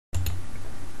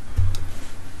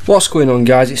What's going on,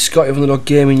 guys? It's Scotty from the Dog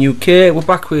Gaming UK. We're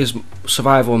back with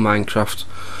Survival Minecraft,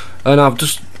 and I've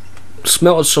just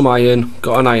smelted some iron,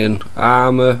 got an iron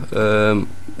armour,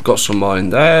 got some more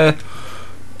in there,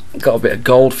 got a bit of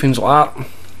gold, things like that,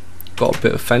 got a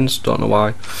bit of fence, don't know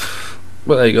why,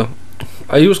 but there you go.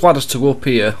 I use ladders to go up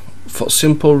here for a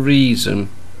simple reason.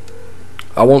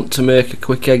 I want to make a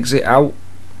quick exit out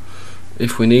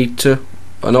if we need to,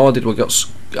 and all I did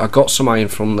was I got some iron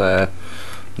from there,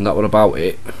 and that was about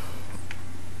it.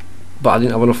 But I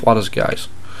didn't have enough ladders, guys.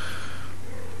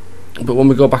 But when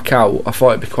we go back out, I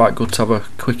thought it'd be quite good to have a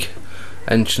quick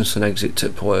entrance and exit to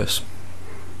the place,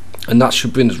 and that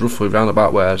should bring us roughly round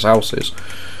about where his house is,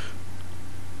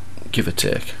 give or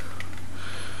take.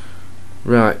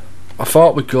 Right, I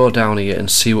thought we'd go down here and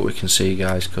see what we can see,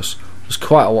 guys, because there's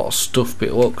quite a lot of stuff, but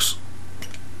it looks,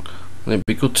 and it'd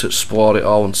be good to explore it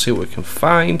all and see what we can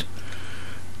find.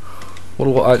 What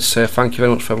would I like to say? Thank you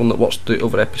very much for everyone that watched the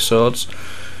other episodes.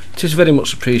 It is very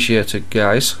much appreciated,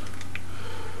 guys.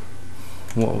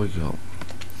 What have we got?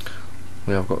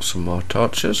 We have got some more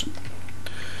torches.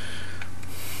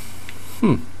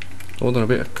 Other than a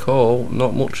bit of coal,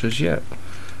 not much as yet.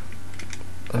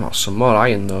 Oh, some more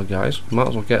iron though, guys. Might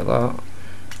as well get that.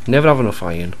 Never have enough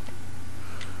iron.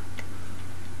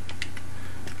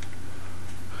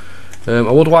 I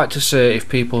would like to say, if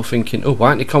people are thinking, oh,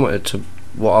 why haven't you commented to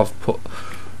what I've put,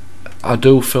 I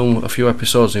do film a few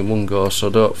episodes in one go, so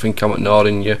don't think I'm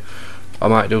ignoring you. I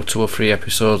might do 2 or 3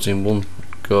 episodes in one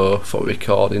go for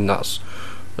recording. That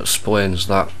explains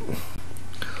that.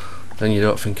 Then you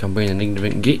don't think I'm being an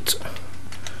ignorant git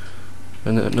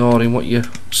and ignoring what you're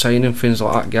saying and things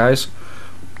like that, guys.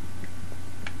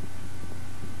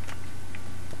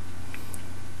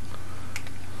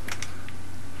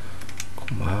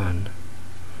 Come on,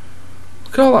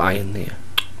 look at all that iron there.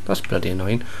 That's bloody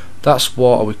annoying. That's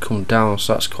water we come down,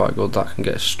 so that's quite good. That can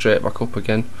get us straight back up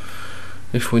again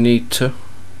if we need to,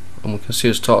 and we can see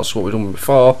us torch what we've done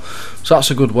before, so that's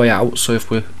a good way out. So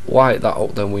if we light that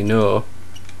up, then we know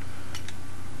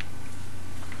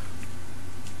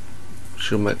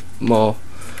should make more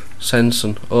sense,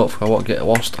 and hopefully I won't get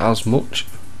lost as much,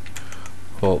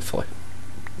 hopefully,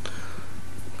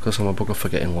 because I'm a bugger for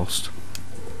getting lost.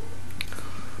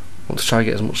 I want to try to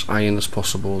get as much iron as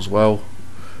possible as well,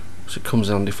 so it comes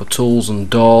handy for tools and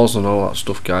doors and all that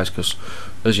stuff, guys, because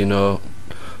as you know,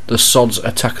 the sods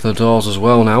attack the doors as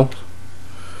well now.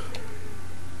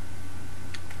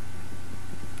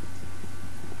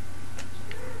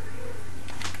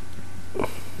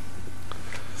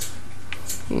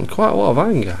 Quite a lot of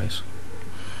iron, guys.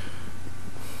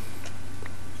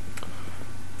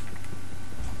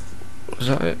 Is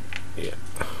that it? Yeah.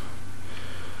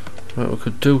 Right, we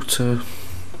could do to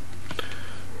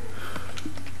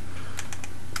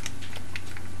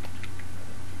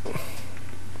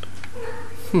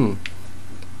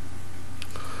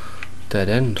dead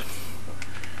end.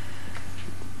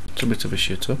 It's a bit of a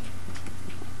shitter.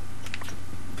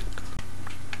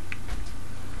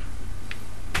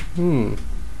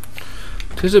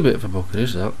 It is a bit of a bucket,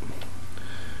 is that?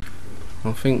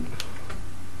 I think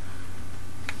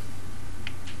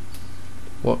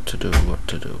what to do.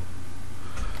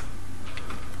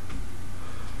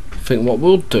 I think what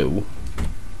we'll do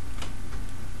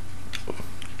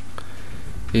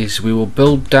is we will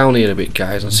build down here a bit,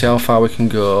 guys, and see how far we can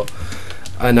go,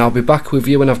 and I'll be back with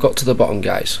you when I've got to the bottom,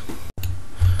 guys.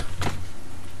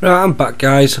 Right, I'm back,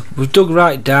 guys. We've dug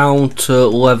right down to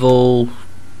level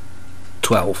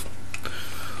 12,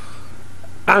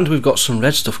 and we've got some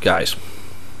red stuff, guys,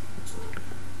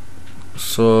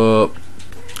 so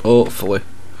hopefully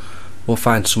we'll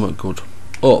find something good.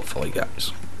 Hopefully,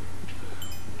 guys,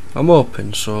 I'm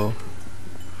hoping so.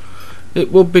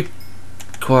 It will be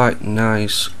quite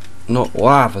nice. Not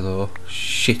lava though.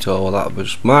 Shit, all that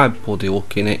was my bloody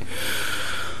luck in it.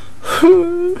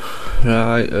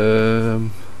 Right,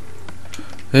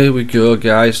 here we go,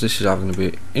 guys. This is either going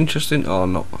to be interesting or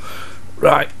not.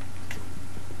 Right,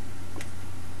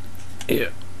 yeah,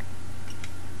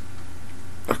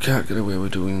 I can't get away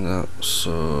with doing that,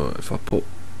 so if I put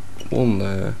one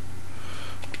there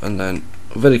and then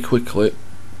very quickly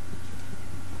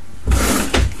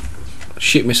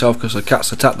shit myself because the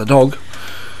cat's attacked the dog.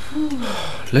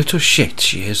 Little shit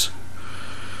she is.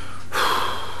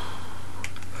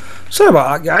 Sorry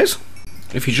about that, guys.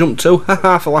 If you jumped too,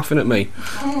 haha, for laughing at me.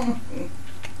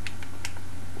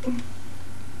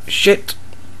 Shit.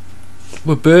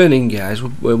 We're burning, guys.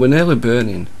 We're nearly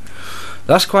burning.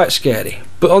 That's quite scary.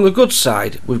 But on the good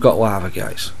side, we've got lava,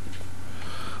 guys.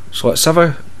 So let's have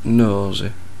a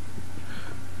nosy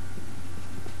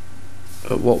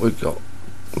at what we've got.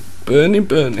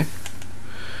 Burning.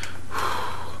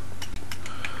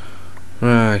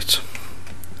 Right.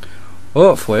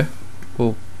 Hopefully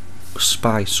we'll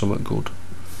spy something good.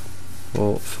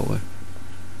 Hopefully.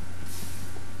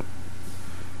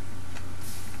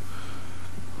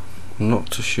 I'm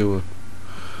not too sure.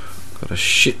 Got a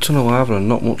shit ton of lava and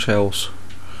not much else.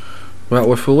 Right,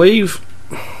 well, if we leave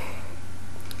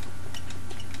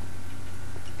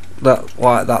that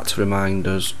like that to remind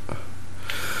us,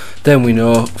 then we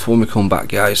know for when we come back,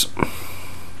 guys.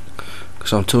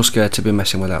 Because I'm too scared to be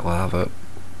messing with that lava.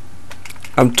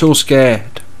 I'm too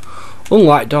scared.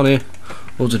 Unlike Donny,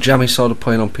 who's a jammy sort of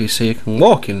playing on PC, you can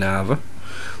walk in lava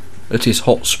at his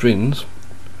hot springs.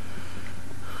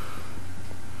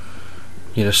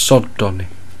 You're a sod, Donny.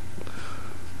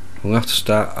 I'm going to have to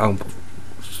start. I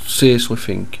seriously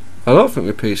think. I don't think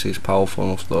my PC is powerful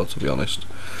enough, though, to be honest,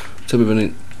 to be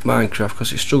running Minecraft,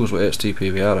 because it struggles with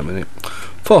HDPVR at the minute.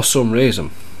 For some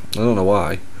reason. I don't know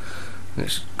why.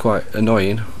 It's quite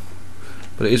annoying.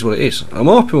 But it is what it is. I'm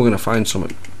hoping we're going to find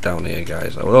something down here,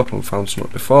 guys. I was hoping we found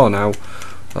something before now.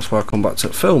 That's why I come back to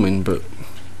filming, but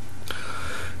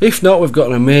if not, we've got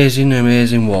an amazing,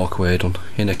 amazing walkway done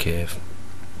in a cave.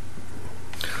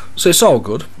 So it's all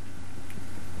good.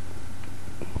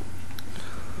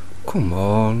 Come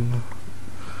on.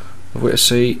 We've got to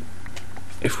see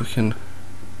if we can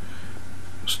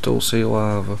still see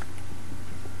lava.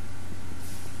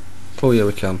 Oh yeah,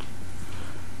 we can.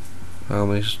 How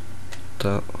many's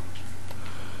that?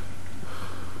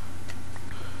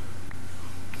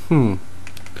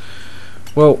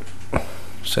 Well,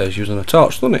 says using a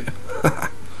torch, doesn't it?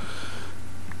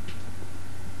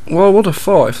 Well, I would have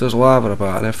thought if there's lava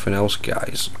about and everything else,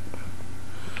 guys,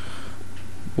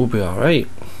 we'll be alright.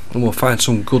 And we'll find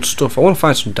some good stuff. I want to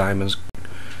find some diamonds.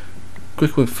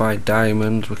 Quick, we can find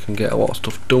diamonds, we can get a lot of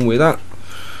stuff done with that.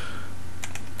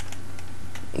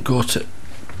 Go to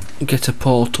get a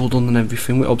portal done and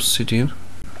everything with obsidian.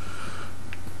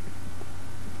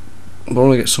 But I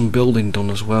want to get some building done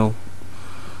as well.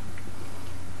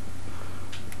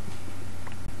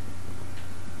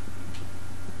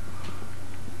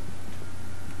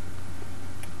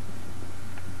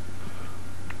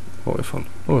 What we found?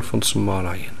 Oh, we found some more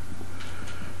iron.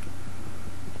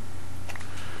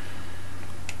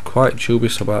 Quite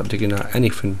dubious about digging out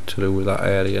anything to do with that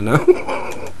area now.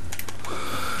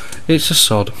 It's a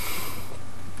sod.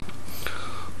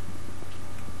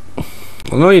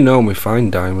 I know you know we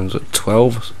find diamonds at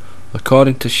 12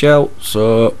 according to Shell,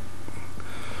 so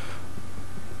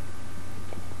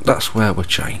that's where we're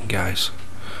trying, guys.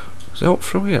 Is it up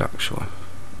through here actually?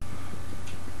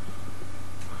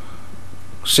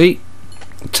 See,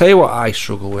 I'll tell you what I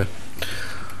struggle with.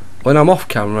 When I'm off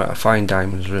camera I find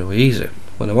diamonds really easy.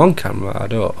 When I'm on camera I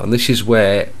don't, and this is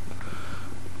where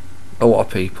a lot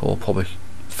of people probably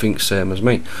think same as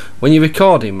me. When you're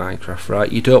recording Minecraft,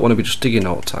 right, you don't want to be just digging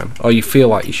all the time, or you feel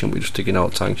like you shouldn't be just digging all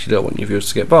the time because you don't want your viewers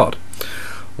to get bored.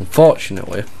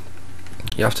 Unfortunately,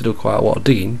 you have to do quite a lot of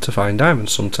digging to find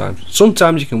diamonds sometimes.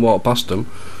 Sometimes you can walk past them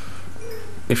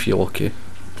if you're lucky,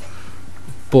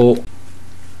 but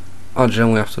I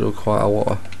generally have to do quite a lot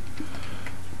of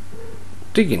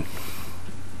digging,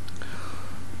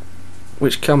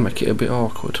 which can make it a bit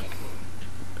awkward.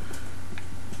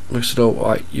 Because I don't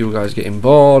like you guys getting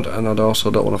bored, and I also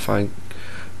don't want to find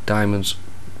diamonds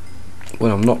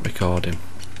when I'm not recording,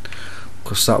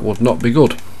 because that would not be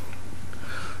good.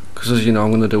 Because as you know,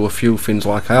 I'm going to do a few things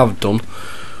like I have done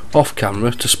off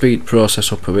camera to speed the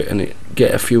process up a bit and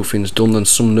get a few things done and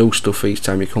some new stuff each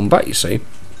time you come back, you see.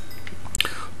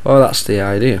 Well, that's the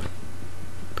idea.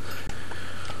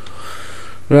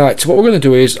 Right, so what we're going to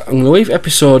do is I'm going to leave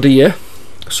episode here.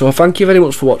 So thank you very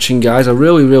much for watching, guys. I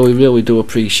really do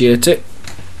appreciate it.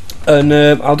 And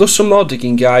I'll do some more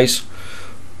digging, guys.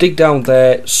 Dig down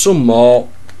there some more,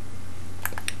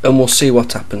 and we'll see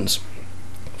what happens.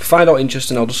 If I find out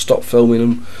interesting, I'll just stop filming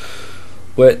and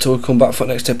wait till we come back for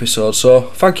the next episode. So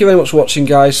thank you very much for watching,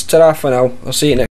 guys. Ta-ra for now. I'll see you next.